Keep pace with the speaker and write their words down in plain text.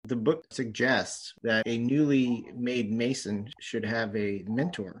The book suggests that a newly made Mason should have a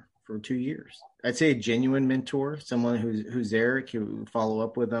mentor for 2 years. I'd say a genuine mentor, someone who's there, can follow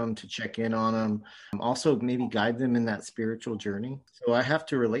up with them, to check in on them, also maybe guide them in that spiritual journey. So I have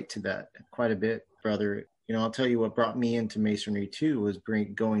to relate to that quite a bit, brother. I'll tell you what brought me into Masonry too was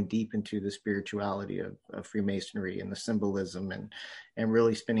going deep into the spirituality of Freemasonry and the symbolism, and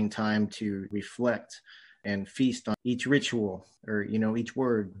really spending time to reflect and feast on each ritual, or each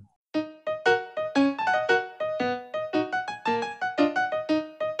word.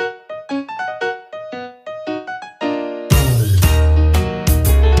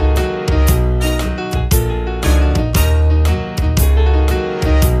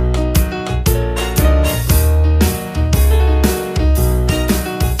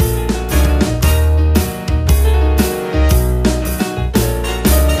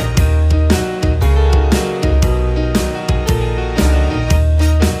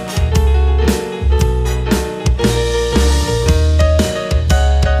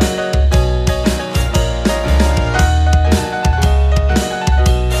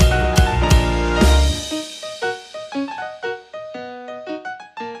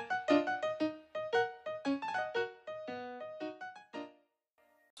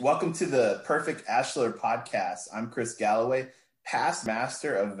 Welcome to the Perfect Ashlar podcast. I'm Chris Galloway, past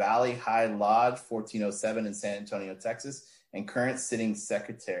master of Valley High Lodge 1407 in San Antonio, Texas, and current sitting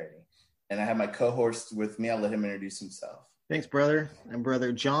secretary. And I have my co-host with me. I'll let him introduce himself. Thanks, brother. I'm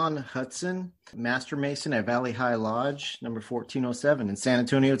Brother John Hudson, Master Mason at Valley High Lodge, number 1407 in San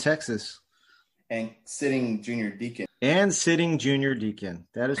Antonio, Texas. And sitting junior deacon.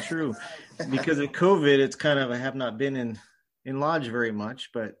 That is true. Because of COVID, it's kind of, I have not been in lodge very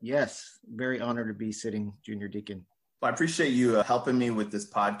much, but yes, very honored to be sitting junior deacon. Well, I appreciate you helping me with this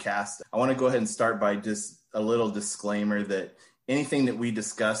podcast. I want to go ahead and start by just a little disclaimer that anything that we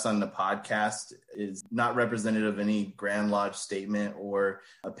discuss on the podcast is not representative of any Grand Lodge statement or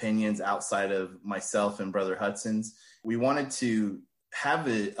opinions outside of myself and Brother Hudson's. We wanted to have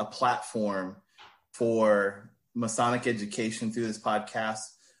a platform for Masonic education through this podcast,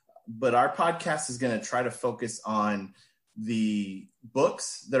 but our podcast is going to try to focus on the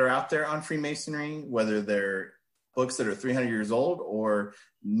books that are out there on Freemasonry, whether they're books that are 300 years old or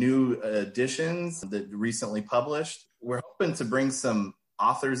new editions that recently published. We're hoping to bring some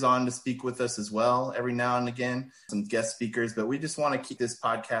authors on to speak with us as well every now and again, some guest speakers, but we just want to keep this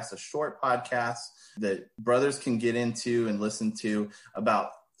podcast a short podcast that brothers can get into and listen to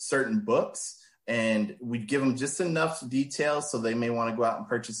about certain books. And we give them just enough details so they may want to go out and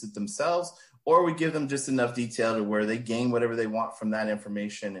purchase it themselves, or we give them just enough detail to where they gain whatever they want from that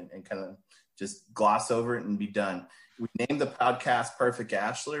information and kind of just gloss over it and be done. We named the podcast Perfect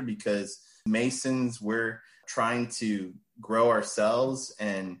Ashlar because Masons, we're trying to grow ourselves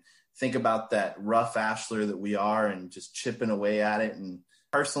and think about that rough ashlar that we are and just chipping away at it. And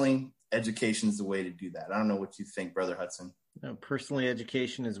personally, education is the way to do that. I don't know what you think, Brother Hudson. Personally,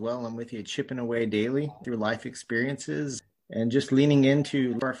 education as well. I'm with you, chipping away daily through life experiences and just leaning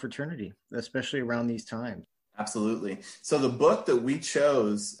into our fraternity, especially around these times. Absolutely. So the book that we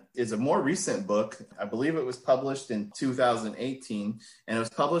chose is a more recent book. I believe it was published in 2018, and it was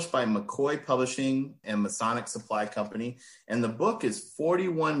published by McCoy Publishing and Masonic Supply Company. And the book is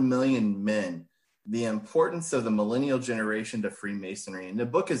 41 Million Men, The Importance of the Millennial Generation to Freemasonry. And the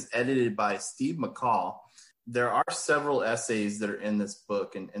book is edited by Steve McCall. There are several essays that are in this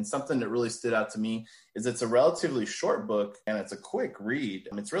book, and something that really stood out to me is it's a relatively short book and it's a quick read.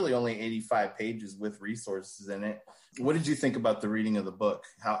 It's really only 85 pages with resources in it. What did you think about the reading of the book?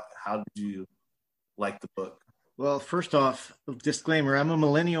 How did you like the book? Well, first off, disclaimer, I'm a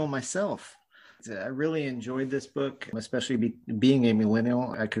millennial myself. I really enjoyed this book, especially being a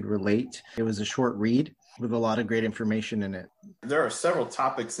millennial. I could relate. It was a short read with a lot of great information in it. There are several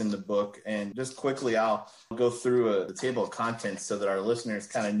topics in the book, and just quickly, I'll go through the table of contents so that our listeners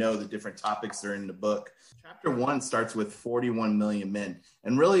kind of know the different topics that are in the book. Chapter 1 starts with 41 million men,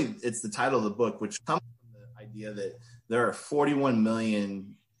 and really it's the title of the book, which comes from the idea that there are 41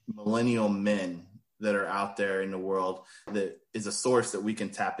 million millennial men that are out there in the world that is a source that we can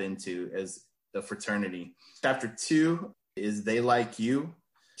tap into as a fraternity. Chapter 2 is They Like You.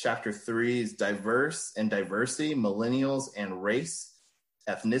 Chapter 3 is Diverse and Diversity, Millennials and Race,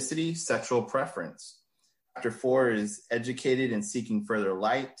 Ethnicity, Sexual Preference. Chapter 4 is Educated and Seeking Further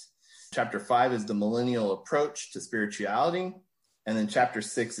Light. Chapter 5 is The Millennial Approach to Spirituality. And then Chapter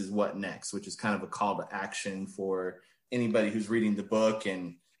 6 is What Next, which is kind of a call to action for anybody who's reading the book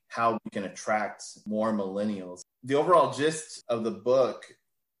and how we can attract more millennials. The overall gist of the book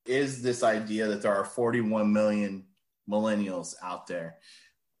is this idea that there are 41 million millennials out there.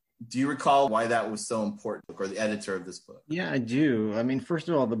 Do you recall why that was so important, or the editor of this book? Yeah, I do. I mean, first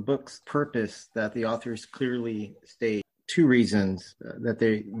of all, the book's purpose that the authors clearly state two reasons that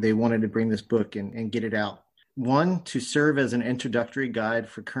they wanted to bring this book and get it out. One, to serve as an introductory guide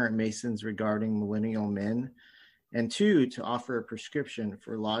for current Masons regarding millennial men. And two, to offer a prescription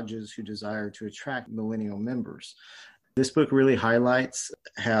for lodges who desire to attract millennial members. This book really highlights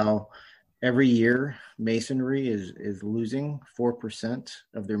how every year Masonry is losing 4%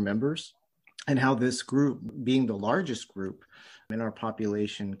 of their members, and how this group, being the largest group in our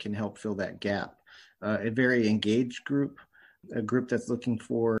population, can help fill that gap. A very engaged group, a group that's looking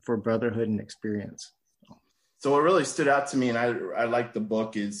for brotherhood and experience. So what really stood out to me, and I like the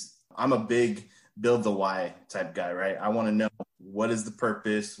book, is I'm a big build the why type guy, right? I want to know, what is the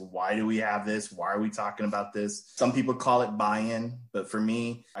purpose? Why do we have this? Why are we talking about this? Some people call it buy-in, but for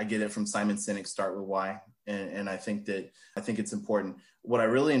me, I get it from Simon Sinek, start with why. And I think it's important. What I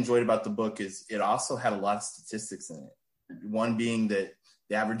really enjoyed about the book is it also had a lot of statistics in it. One being that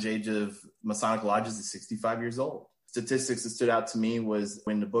the average age of Masonic lodges is 65 years old. Statistics that stood out to me was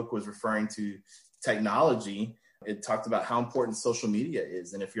when the book was referring to technology, it talked about how important social media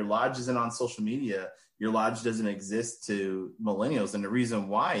is. And if your lodge isn't on social media, your lodge doesn't exist to millennials. And the reason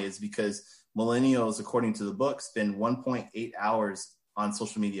why is because millennials, according to the book, spend 1.8 hours on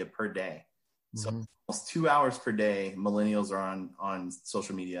social media per day. So almost 2 hours per day, millennials are on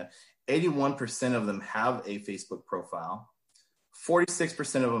social media. 81% of them have a Facebook profile.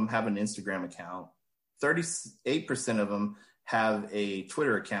 46% of them have an Instagram account. 38% of them have a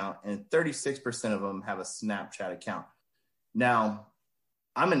Twitter account, and 36% of them have a Snapchat account. Now,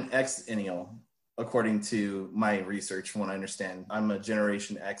 I'm an Xennial, according to my research, from what I understand. I'm a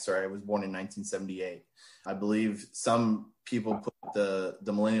Generation Xer. I was born in 1978. I believe some people put the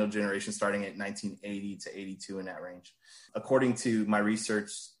millennial generation starting at 1980 to 82 in that range. According to my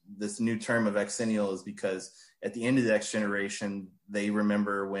research, this new term of Xennial is because at the end of the X generation, they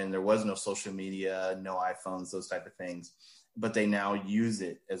remember when there was no social media, no iPhones, those type of things, but they now use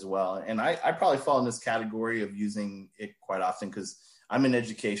it as well. And I probably fall in this category of using it quite often because I'm in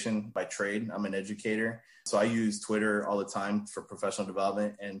education by trade. I'm an educator. So I use Twitter all the time for professional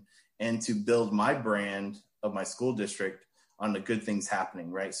development and to build my brand of my school district on the good things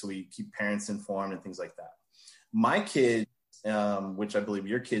happening, right? So we keep parents informed and things like that. My kids, which I believe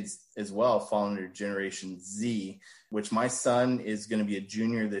your kids as well, fall under Generation Z, which my son is going to be a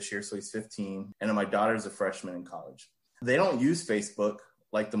junior this year, so he's 15, and then my daughter's a freshman in college. They don't use Facebook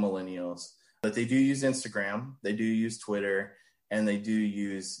like the millennials, but they do use Instagram, they do use Twitter, and they do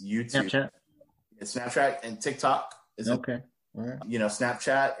use YouTube. Snapchat and TikTok. Okay. All right.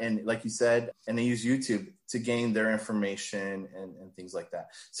 Snapchat and, like you said, and they use YouTube to gain their information and things like that.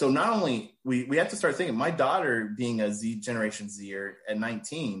 So not only we have to start thinking, my daughter being a Generation Zer at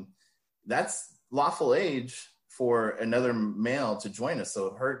 19, that's lawful age for another male to join us.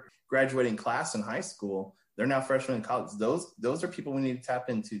 So her graduating class in high school, they're now freshmen in college. Those are people we need to tap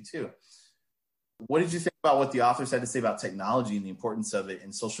into too. What did you think about what the authors had to say about technology and the importance of it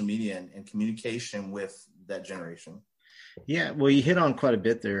in social media and communication with that generation? Yeah, well, you hit on quite a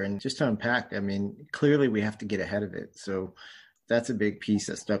bit there. And just to unpack, I mean, clearly we have to get ahead of it. So that's a big piece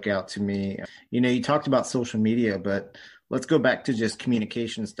that stuck out to me. You talked about social media, but let's go back to just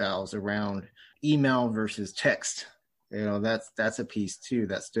communication styles around email versus text. That's a piece too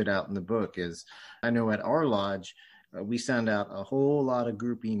that stood out in the book. Is I know at our lodge, we send out a whole lot of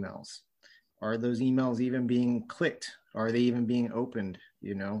group emails. Are those emails even being clicked? Are they even being opened?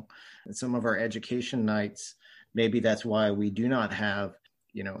 And some of our education nights, maybe that's why we do not have,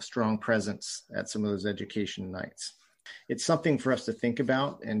 strong presence at some of those education nights. It's something for us to think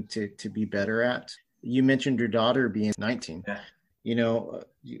about and to be better at. You mentioned your daughter being 19. Yeah.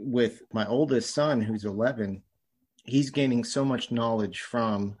 With my oldest son, who's 11, he's gaining so much knowledge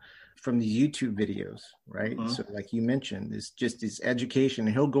from the YouTube videos, right? Mm-hmm. So like you mentioned, it's just his education.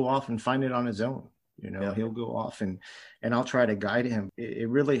 He'll go off and find it on his own. He'll go off and I'll try to guide him. It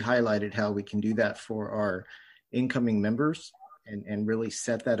really highlighted how we can do that for our incoming members and really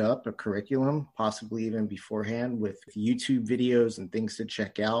set that up, a curriculum, possibly even beforehand with YouTube videos and things to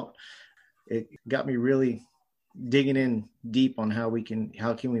check out. It got me really digging in deep on how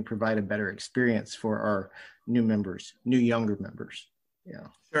can we provide a better experience for our younger members. Yeah.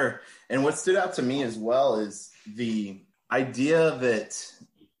 Sure. And what stood out to me as well is the idea that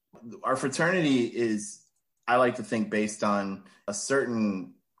our fraternity is, I like to think, based on a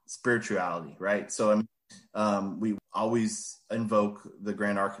certain spirituality, right? So we always invoke the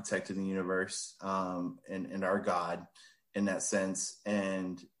grand architect of the universe and our God in that sense.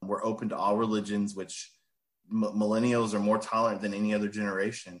 And we're open to all religions, which millennials are more tolerant than any other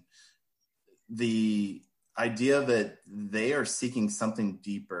generation. The idea that they are seeking something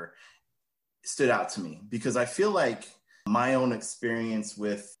deeper stood out to me, because I feel like my own experience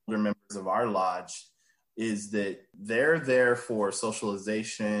with older members of our lodge is that they're there for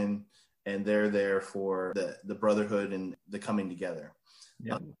socialization and they're there for the brotherhood and the coming together.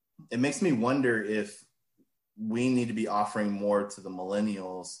 Yeah. It makes me wonder if we need to be offering more to the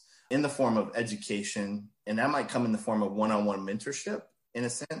millennials in the form of education, and that might come in the form of one-on-one mentorship, in a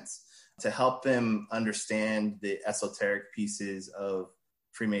sense, to help them understand the esoteric pieces of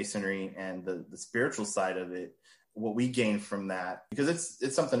Freemasonry and the spiritual side of it, what we gain from that, because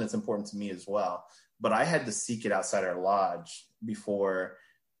it's something that's important to me as well. But I had to seek it outside our lodge before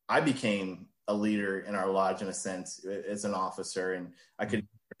I became a leader in our lodge, in a sense, as an officer, and I could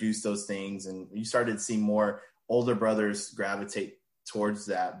produce those things. And you started to see more older brothers gravitate towards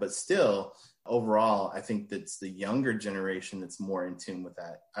that. But still, overall, I think that's the younger generation that's more in tune with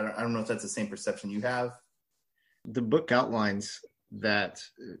that. I don't know if that's the same perception you have. The book outlines that,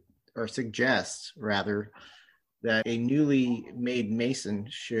 or suggests rather, that a newly made Mason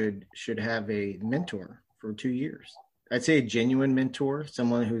should have a mentor for 2 years. I'd say a genuine mentor,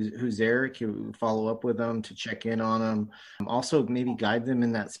 someone who's there, can follow up with them, to check in on them. Also, maybe guide them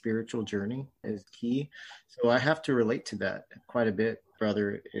in that spiritual journey is key. So I have to relate to that quite a bit,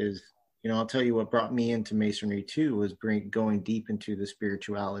 brother. I'll tell you what brought me into Masonry too was going deep into the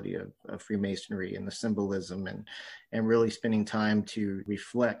spirituality of Freemasonry and the symbolism, and really spending time to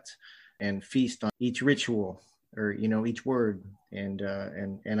reflect and feast on each ritual, or each word, and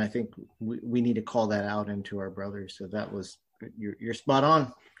I think we need to call that out into our brothers. So that was, you're spot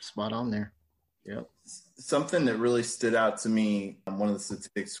on there. Yep. Something that really stood out to me, one of the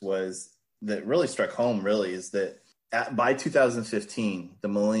statistics was that really struck home, really, is that by 2015, the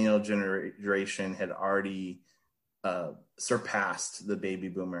millennial generation had already surpassed the baby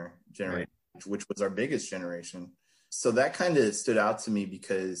boomer generation, right, which was our biggest generation. So that kind of stood out to me,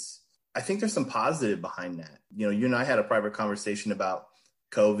 because I think there's some positive behind that. You and I had a private conversation about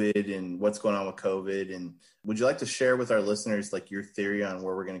COVID and what's going on with COVID. And would you like to share with our listeners, like, your theory on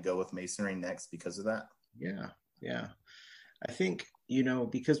where we're going to go with Masonry next because of that? Yeah. I think,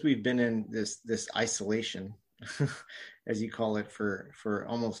 because we've been in this isolation, as you call it, for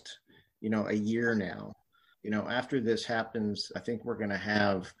almost, a year now. After this happens, I think we're going to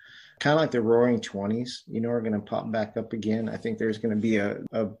have kind of like the Roaring 20s, are going to pop back up again. I think there's going to be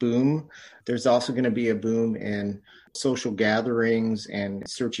a boom. There's also going to be a boom in social gatherings and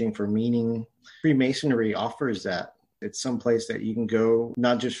searching for meaning. Freemasonry offers that. It's someplace that you can go,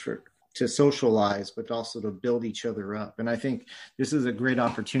 not just to socialize, but also to build each other up. And I think this is a great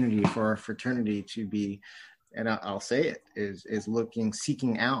opportunity for our fraternity to be, and I'll say it, is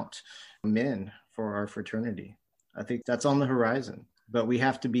seeking out men for our fraternity. I think that's on the horizon, but we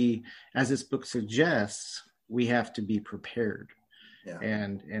have to be, as this book suggests, we have to be prepared. Yeah.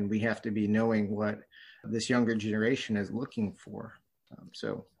 And we have to be knowing what this younger generation is looking for.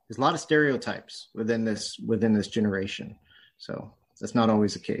 So there's a lot of stereotypes within this generation. So that's not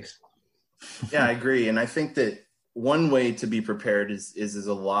always the case. Yeah, I agree. And I think that one way to be prepared is as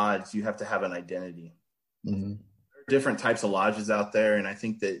a lodge, you have to have an identity. Mm-hmm. There are different types of lodges out there. And I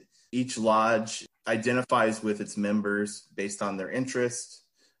think that each lodge identifies with its members based on their interest.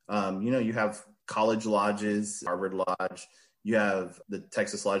 You have college lodges, Harvard Lodge. You have the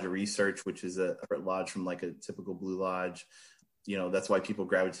Texas Lodge of Research, which is a separate lodge from like a typical Blue Lodge. That's why people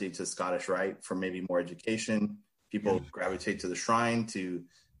gravitate to Scottish Rite for maybe more education. People gravitate to the Shrine to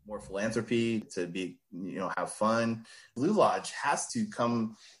more philanthropy, to be, have fun. Blue Lodge has to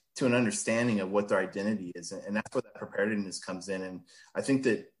come to an understanding of what their identity is. And that's where that preparedness comes in. And I think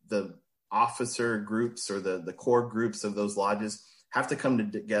that the officer groups, or the core groups of those lodges, have to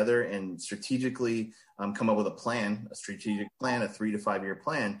come together and strategically come up with a strategic plan, a 3 to 5 year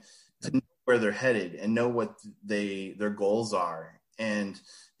plan, to know where they're headed and know what their goals are. And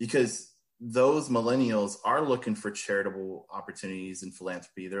because those millennials are looking for charitable opportunities and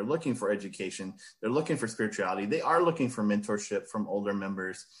philanthropy, they're looking for education, they're looking for spirituality, they are looking for mentorship from older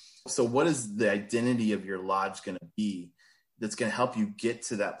members. So what is the identity of your lodge going to be that's going to help you get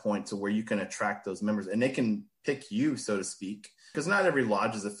to that point to where you can attract those members, and they can pick you, so to speak, because not every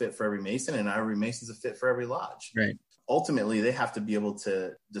lodge is a fit for every Mason, and not every Mason is a fit for every lodge. Right. Ultimately, they have to be able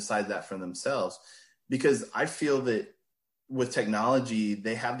to decide that for themselves, because I feel that with technology,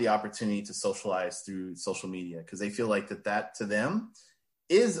 they have the opportunity to socialize through social media, because they feel like that to them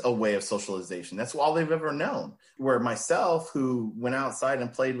is a way of socialization. That's all they've ever known. Where myself, who went outside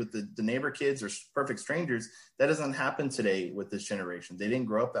and played with the neighbor kids or perfect strangers, that doesn't happen today with this generation. They didn't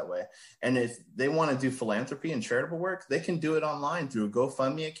grow up that way. And if they want to do philanthropy and charitable work, they can do it online through a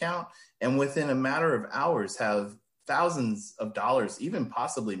GoFundMe account. And within a matter of hours have thousands of dollars, even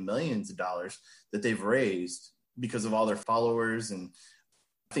possibly millions of dollars that they've raised because of all their followers. And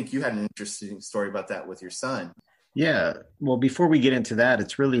I think you had an interesting story about that with your son. Yeah. Well, before we get into that,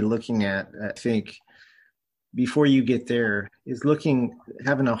 it's really looking at, I think, before you get there, is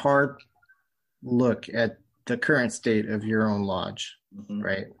having a hard look at the current state of your own lodge,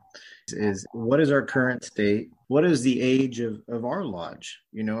 right? Is what is our current state? What is the age of our lodge?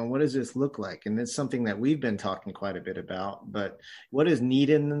 And what does this look like? And it's something that we've been talking quite a bit about, but what is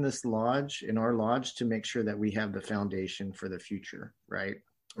needed in this lodge, in our lodge, to make sure that we have the foundation for the future, right?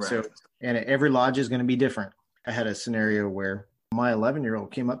 So, and every lodge is going to be different. I had a scenario where my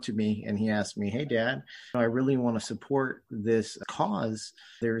 11-year-old came up to me and he asked me, "Hey, Dad, I really want to support this cause.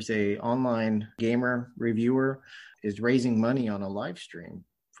 There's a online gamer reviewer is raising money on a live stream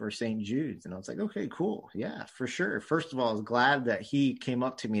for St. Jude's." And I was like, "Okay, cool. Yeah, for sure." First of all, I was glad that he came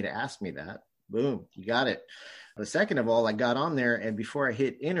up to me to ask me that. Boom, you got it. But second of all, I got on there, and before I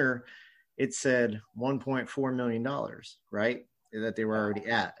hit enter, it said $1.4 million, right? That they were already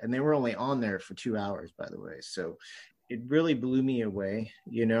at. And they were only on there for 2 hours, by the way. So it really blew me away,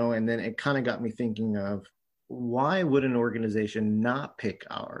 and then it kind of got me thinking of, why would an organization not pick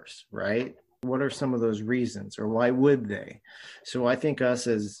ours, right? What are some of those reasons, or why would they? So I think us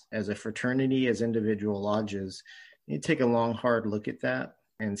as a fraternity, as individual lodges, need to take a long, hard look at that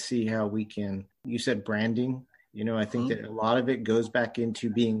and see how we can, you said branding, I think that a lot of it goes back into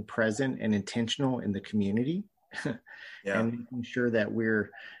being present and intentional in the community. And making sure that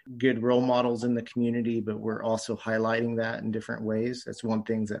we're good role models in the community, but we're also highlighting that in different ways. That's one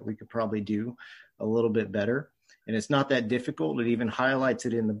thing that we could probably do a little bit better. And it's not that difficult. It even highlights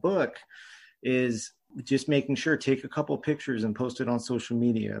it in the book, is just making sure, take a couple of pictures and post it on social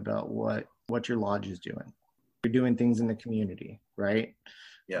media about what your lodge is doing. You're doing things in the community, right?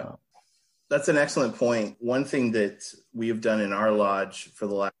 Yeah. That's an excellent point. One thing that we have done in our lodge for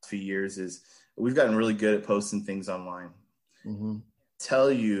the last few years is we've gotten really good at posting things online.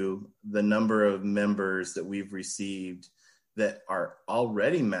 Tell you the number of members that we've received that are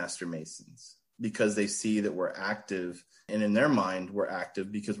already Master Masons because they see that we're active, and in their mind, we're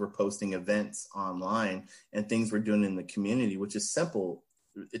active because we're posting events online and things we're doing in the community, which is simple.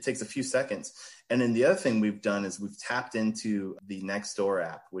 It takes a few seconds. And then the other thing we've done is we've tapped into the Nextdoor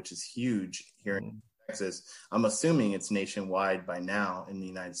app, which is huge here in Texas. I'm assuming it's nationwide by now in the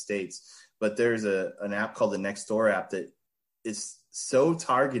United States, but there's an app called the Nextdoor app that is so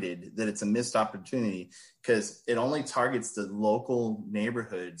targeted that it's a missed opportunity, because it only targets the local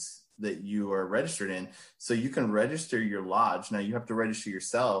neighborhoods that you are registered in. So you can register your lodge. Now you have to register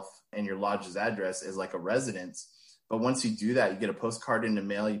yourself and your lodge's address as like a residence. But once you do that, you get a postcard in the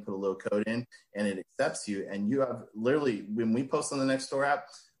mail, you put a little code in, and it accepts you. And you have literally, when we post on the Nextdoor app,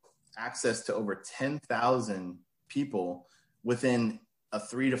 access to over 10,000 people within a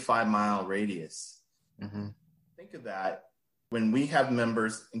 3 to 5 mile radius. Think of that. When we have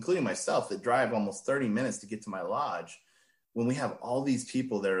members, including myself, that drive almost 30 minutes to get to my lodge, when we have all these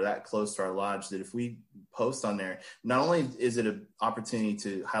people that are that close to our lodge, that if we post on there, not only is it an opportunity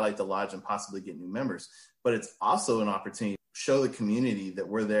to highlight the lodge and possibly get new members, but it's also an opportunity to show the community that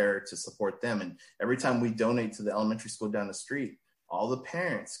we're there to support them. And every time we donate to the elementary school down the street, all the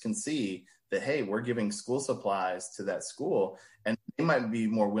parents can see that, hey, we're giving school supplies to that school, and they might be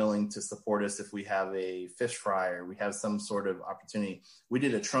more willing to support us if we have a fish fry or we have some sort of opportunity. We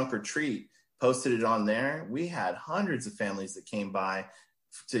did a trunk or treat, posted it on there. We had hundreds of families that came by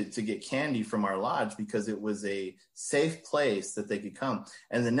to get candy from our lodge because it was a safe place that they could come.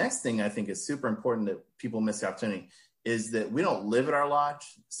 And the next thing I think is super important that people miss the opportunity is that we don't live at our lodge.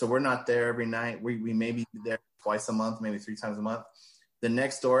 So we're not there every night. We may be there twice a month, maybe 3 times a month. The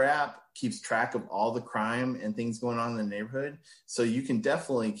Nextdoor app keeps track of all the crime and things going on in the neighborhood. So you can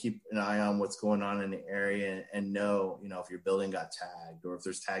definitely keep an eye on what's going on in the area and know, if your building got tagged or if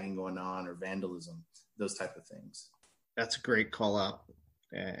there's tagging going on or vandalism, those type of things. That's a great call out.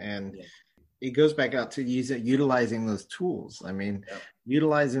 And it goes back out to utilizing those tools. I mean,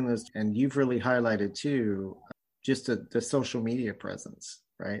 utilizing those, and you've really highlighted too, just the social media presence.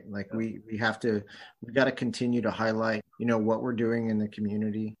 Right? Like we got to continue to highlight, what we're doing in the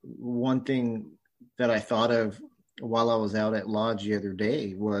community. One thing that I thought of while I was out at lodge the other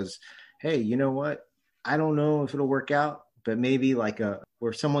day was, hey, you know what? I don't know if it'll work out, but maybe like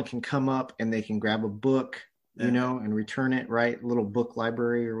where someone can come up and they can grab a book and return it, right? Little book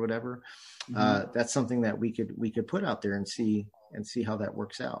library or whatever. That's something that we could put out there and see how that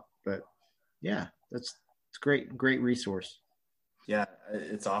works out. But yeah, it's great resource. Yeah,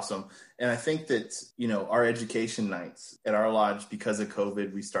 it's awesome. And I think that, our education nights at our lodge, because of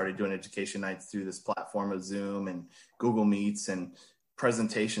COVID, we started doing education nights through this platform of Zoom and Google Meets and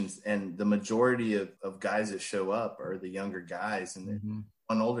presentations. And the majority of guys that show up are the younger guys, and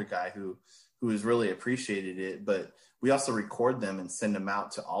one older guy who has really appreciated it. But we also record them and send them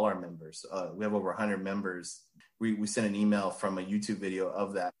out to all our members. We have over 100 members. We sent an email from a YouTube video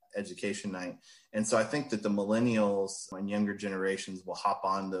of that education night. And so I think that the millennials and younger generations will hop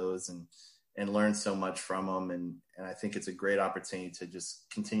on those and learn so much from them. And I think it's a great opportunity to just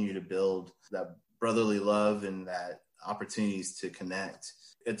continue to build that brotherly love and that opportunities to connect.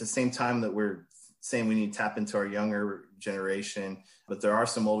 At the same time that we're saying we need to tap into our younger generation, but there are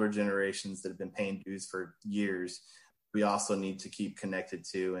some older generations that have been paying dues for years. We also need to keep connected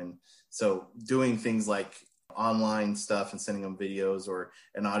to. And so doing things like online stuff and sending them videos or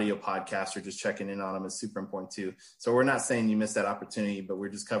an audio podcast or just checking in on them is super important too. So we're not saying you missed that opportunity, but we're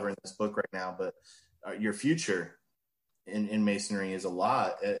just covering this book right now. But your future in Masonry is a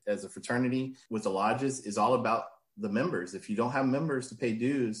lot. As a fraternity with the lodges is all about the members. If you don't have members to pay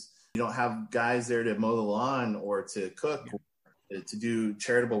dues, you don't have guys there to mow the lawn or to cook, or to do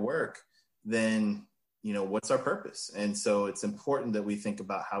charitable work, then what's our purpose? And so it's important that we think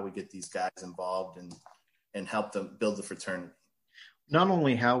about how we get these guys involved and help them build the fraternity. Not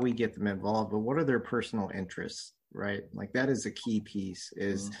only how we get them involved, but what are their personal interests, right? Like that is a key piece.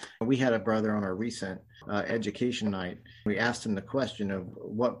 We had a brother on our recent education night. We asked him the question of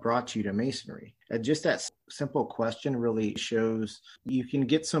what brought you to Masonry. Just that simple question really shows you can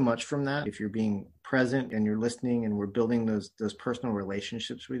get so much from that if you're being present and you're listening and we're building those personal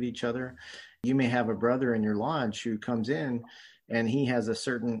relationships with each other. You may have a brother in your lodge who comes in and he has a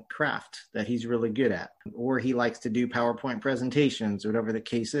certain craft that he's really good at, or he likes to do PowerPoint presentations, whatever the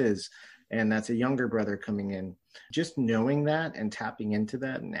case is. And that's a younger brother coming in. Just knowing that and tapping into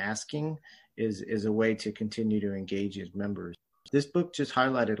that and asking is a way to continue to engage his members. This book just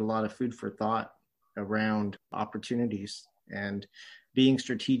highlighted a lot of food for thought around opportunities, and being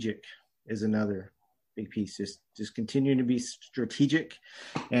strategic is another big piece. Just continuing to be strategic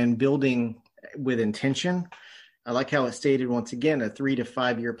and building with intention. I like how it stated, once again, a 3 to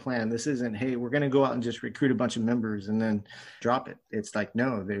 5 year plan. This isn't, hey, we're going to go out and just recruit a bunch of members and then drop it. It's like,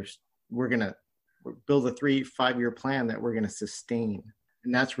 no, we're going to build a 3-5 year plan that we're going to sustain.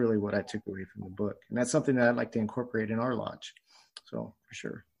 And that's really what I took away from the book. And that's something that I'd like to incorporate in our lodge. So for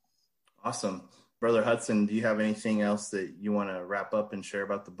sure. Awesome. Brother Hudson, do you have anything else that you want to wrap up and share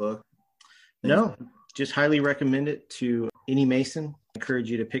about the book? No, just highly recommend it to any Mason. I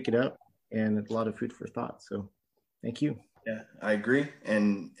encourage you to pick it up, and a lot of food for thought. So thank you. Yeah, I agree.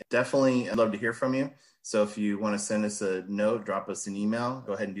 And definitely I'd love to hear from you. So if you want to send us a note, drop us an email,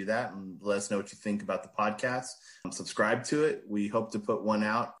 go ahead and do that and let us know what you think about the podcast. Subscribe to it. We hope to put one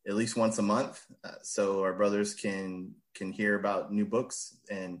out at least once a month so our brothers can hear about new books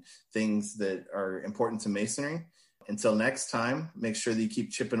and things that are important to Masonry. Until next time, make sure that you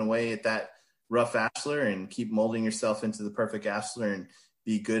keep chipping away at that rough ashlar and keep molding yourself into the perfect ashlar, and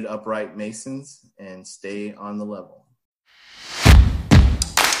be good, upright Masons and stay on the level.